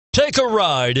Take a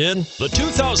ride in the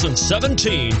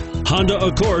 2017 Honda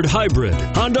Accord Hybrid.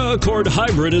 Honda Accord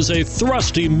Hybrid is a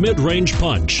thrusty mid-range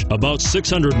punch. About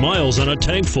 600 miles on a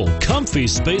tank full. Comfy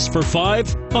space for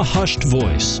 5, a hushed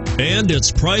voice. And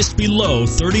it's priced below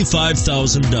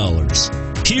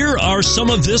 $35,000. Here are some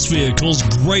of this vehicle's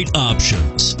great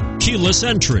options: keyless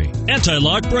entry,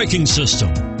 anti-lock braking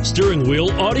system, steering wheel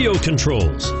audio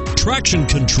controls, traction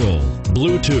control,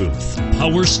 Bluetooth,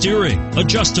 power steering,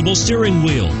 adjustable steering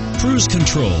wheel, cruise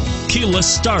control, keyless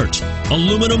start,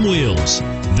 aluminum wheels.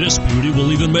 This beauty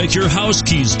will even make your house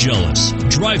keys jealous.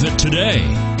 Drive it today.